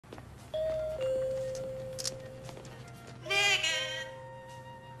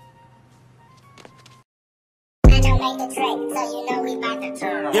make the trick, so you know we bout to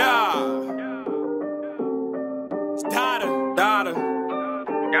turn. Yeah. It's Dada.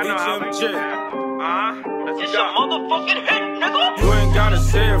 Y'all know how we do that. It's a motherfucking hit, nigga. You ain't gotta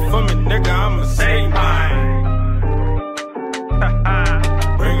say it for me, nigga. I'ma say mine.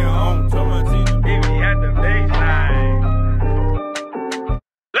 Bring it home to my team. Meet me at the baseline.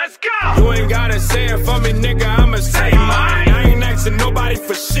 Let's go. You ain't gotta say it for me, nigga. I'ma say mine. I ain't asking nobody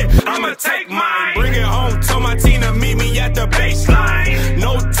for shit. I'ma take mine. Bring it home to my team to meet me at the baseline.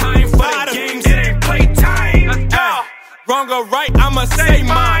 No time for the games. It ain't playtime. Let's go. Wrong or right, I'ma say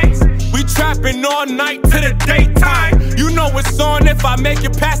mine. We trapping all night to the daytime. You know it's on if I make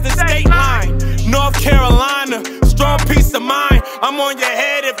it past the state line. North Carolina, strong peace of mind. I'm on your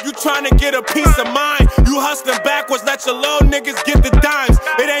head if you tryna get a piece of mind. You hustling backwards, let your little niggas get the dimes.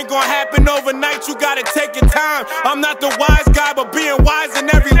 It ain't gonna happen overnight, you gotta take your time. I'm not the wise guy, but being wise in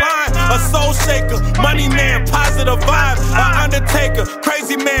every line. A soul shaker, money man, positive vibe. An undertaker,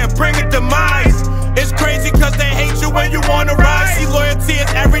 crazy man, bring it demise. It's crazy cause they hate you when you wanna rise. See, loyalty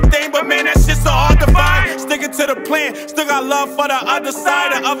is everything, but man, that shit's so hard to find. Sticking to the plan, still got love for the other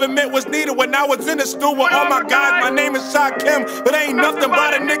side. The oven mitt was needed when I was in the stool with all my guys. My name is Shot Kim, but ain't nothing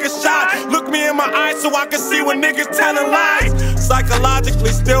but a nigga shot. Look me in my eyes so I can see when niggas telling lies.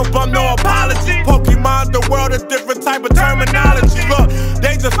 Psychologically, still bum, no apology. Pokemon, the world is different type of terminology. Look,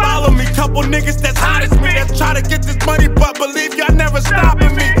 they just follow me. Couple niggas that's hot as me, that's try to get this money, but believe y'all never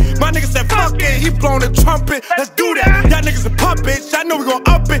stopping me. My nigga said fuck it, he blowing a trumpet, let's do that. Y'all niggas are puppets, y'all know we gon'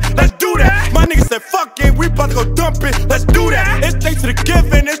 up it, let's do that. My nigga said fuck it, we bout to go dump it, let's do that. It's thanks to the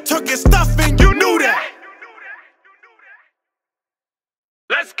giving, it's turkey stuffing, you knew that.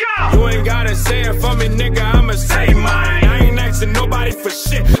 Let's go. You ain't gotta say it for me, nigga, I'ma say mine. I ain't asking nobody for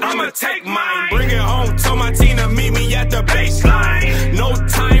shit, I'ma take mine. Bring it home, tell my team to meet me at the baseline. No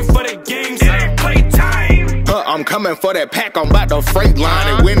time for the games, it ain't playtime. I'm coming for that pack, I'm about to freight line.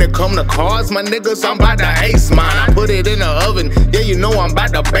 And when it come to cars, my niggas, I'm about to ace mine. I put it in the oven, yeah, you know I'm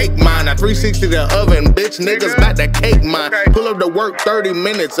about to bake mine. I 360 the oven, bitch, niggas about to cake mine. Pull up to work 30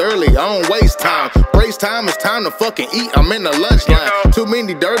 minutes early, I don't waste time. Brace time, it's time to fucking eat, I'm in the lunch line. Too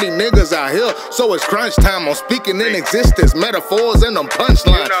many dirty niggas out here, so it's crunch time. I'm speaking in existence, metaphors and them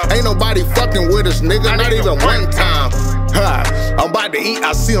punchlines. Ain't nobody fucking with us, nigga, not even one time. I'm about to eat,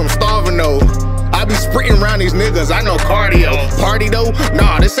 I see them starving though. I be sprinting around these niggas, I know cardio. Party though?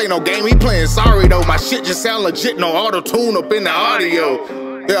 Nah, this ain't no game, he playing sorry though. My shit just sound legit, no auto-tune up in the audio.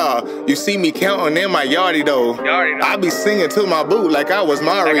 Yeah, you see me counting in my yardie though. I be singing to my boot like I was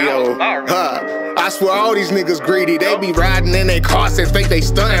Mario. I swear all these niggas greedy, they be riding in their cars and think they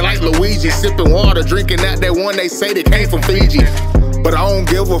stunning like Luigi. Sipping water, drinking out that one they say they came from Fiji. But I don't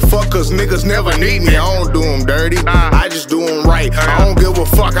give a fuck cause niggas never need me. I don't do them dirty, I just do them right. I don't give a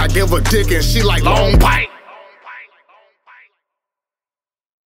fuck, I give a dick and she like long pipe.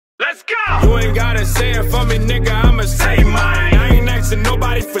 Let's go. You ain't gotta say it for me, nigga,